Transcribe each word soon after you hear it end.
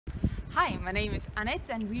Hi, my name is Anett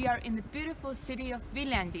and we are in the beautiful city of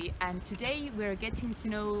Viljandi, and today we're getting to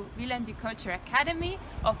know Viljandi Culture Academy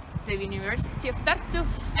of the University of Tartu,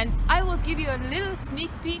 and I will give you a little sneak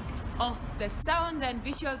peek of the Sound and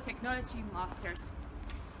Visual Technology Masters.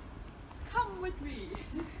 Come with me!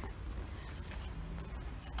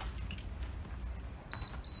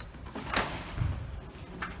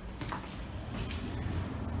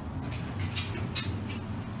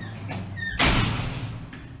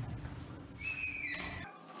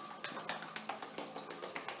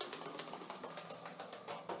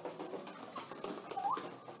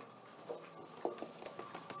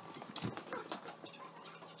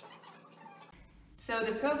 So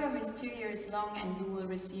the program is 2 years long and you will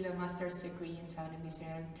receive a master's degree in sound and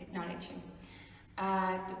visual technology.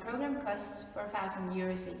 The program costs 4,000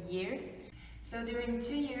 euros a year. So during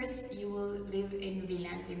 2 years you will live in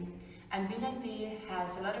Viljandi. And Viljandi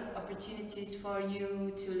has a lot of opportunities for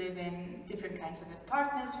you to live in different kinds of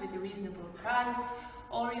apartments with a reasonable price,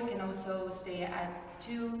 or you can also stay at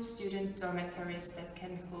 2 student dormitories that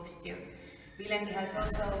can host you. Viljandi has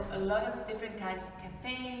also a lot of different kinds of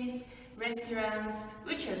cafes, restaurants,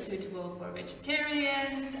 which are suitable for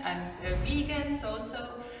vegetarians and vegans also,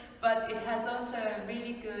 but it has also a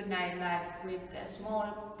really good nightlife with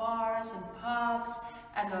small bars and pubs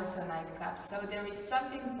and also nightclubs, so there is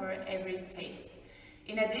something for every taste.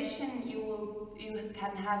 In addition, you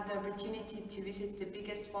can have the opportunity to visit the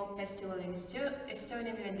biggest folk festival in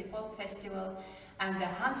Estonia, Viljandi Folk Festival, and the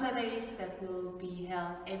Hansa Days that will be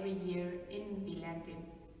held every year in Viljandi.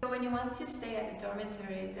 So when you want to stay at a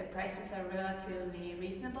dormitory, the prices are relatively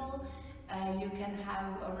reasonable. You can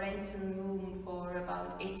have a rent a room for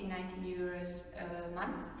about 80-90 euros a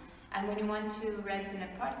month. And when you want to rent an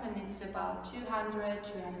apartment, it's about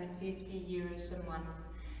 200-250 euros a month.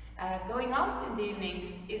 Going out in the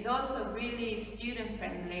evenings is also really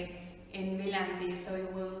student-friendly in Viljandi, so you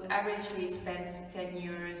will averagely spend 10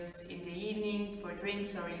 euros in the evening for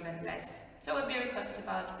drinks or even less. So a beer costs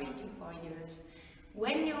about 3 to 4 euros.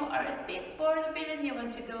 When you are a bit bored of it and you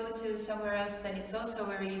want to go to somewhere else, then it's also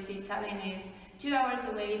very easy. Tallinn is 2 hours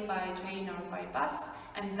away by train or by bus,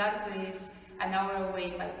 and Tartu is an hour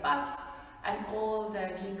away by bus, and all the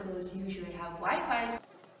vehicles usually have Wi-Fi.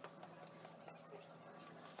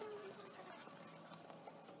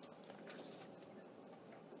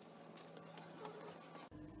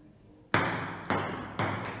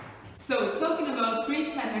 So talking about free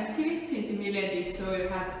time activities in Viljandi, so you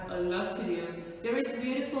have a lot to do. There is a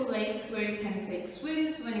beautiful lake where you can take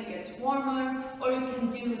swims when it gets warmer, or you can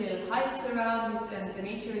do little hikes around it, and the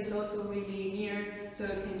nature is also really near, so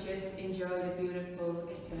you can just enjoy the beautiful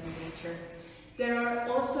Estonian nature. There are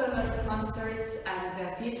also a lot of concerts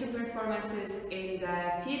and theatre performances in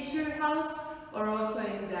the theatre house, or also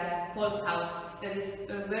in the folk house, that is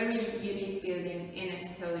a very unique building in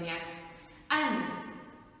Estonia. And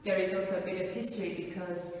there is also a bit of history,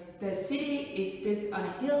 because the city is built on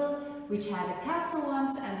a hill which had a castle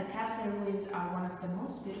once, and the castle ruins are one of the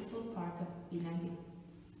most beautiful parts of Viljandi.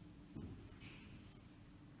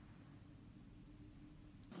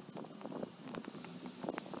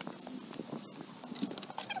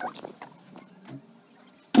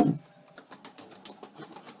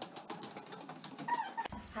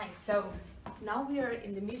 Hi, so now we are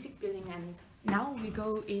in the music building, and now we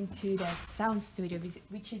go into the sound studio,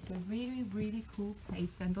 which is a really cool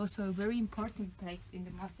place and also a very important place in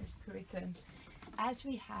the master's curriculum. As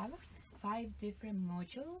we have 5 different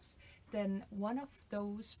modules, then one of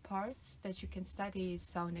those parts that you can study is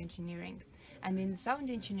sound engineering. And in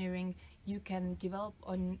sound engineering, you can develop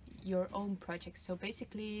on your own projects. So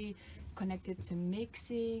basically connected to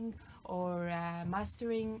mixing or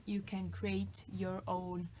mastering, you can create your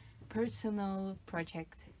own personal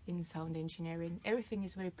project in sound engineering. Everything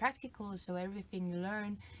is very practical, so everything you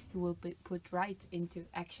learn you will put right into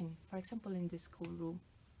action, for example in this schoolroom.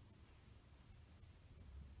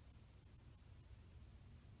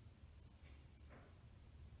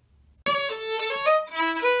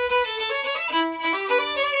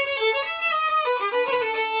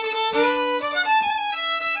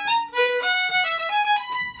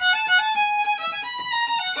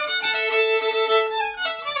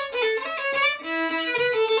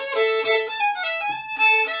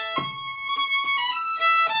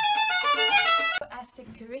 As the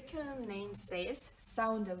curriculum name says,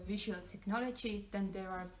 sound and visual technology, then there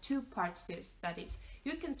are 2 parts to studies.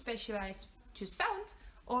 You can specialize to sound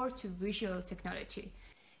or to visual technology.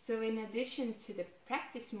 So in addition to the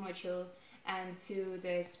practice module and to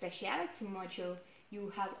the speciality module,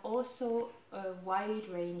 you have also a wide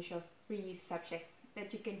range of free subjects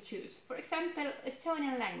that you can choose. For example,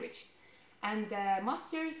 Estonian language. And the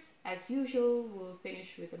masters, as usual, will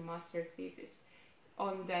finish with a master thesis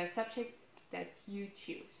on the subject that you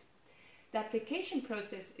choose. The application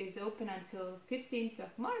process is open until 15th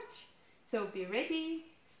of March, so be ready,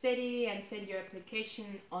 study and send your application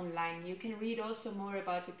online. You can read also more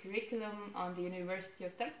about the curriculum on the University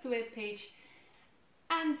of Tartu webpage,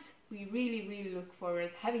 and we really look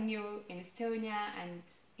forward to having you in Estonia and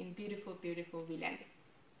in beautiful Viljandi.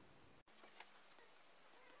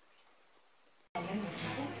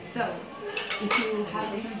 So, if you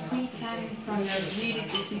have some free time from your really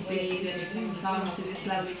busy day, then you can come to this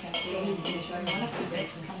lovely cafe and enjoy one of the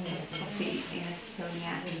best cups of coffee in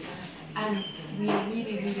Estonia. And we are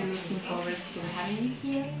really looking forward to having you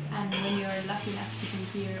here. And when you're lucky enough to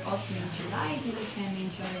be here also in July, then you can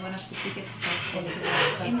enjoy one of the biggest folk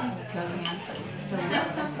festivals in Estonia. So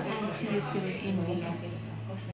welcome and see you soon in Viljandi.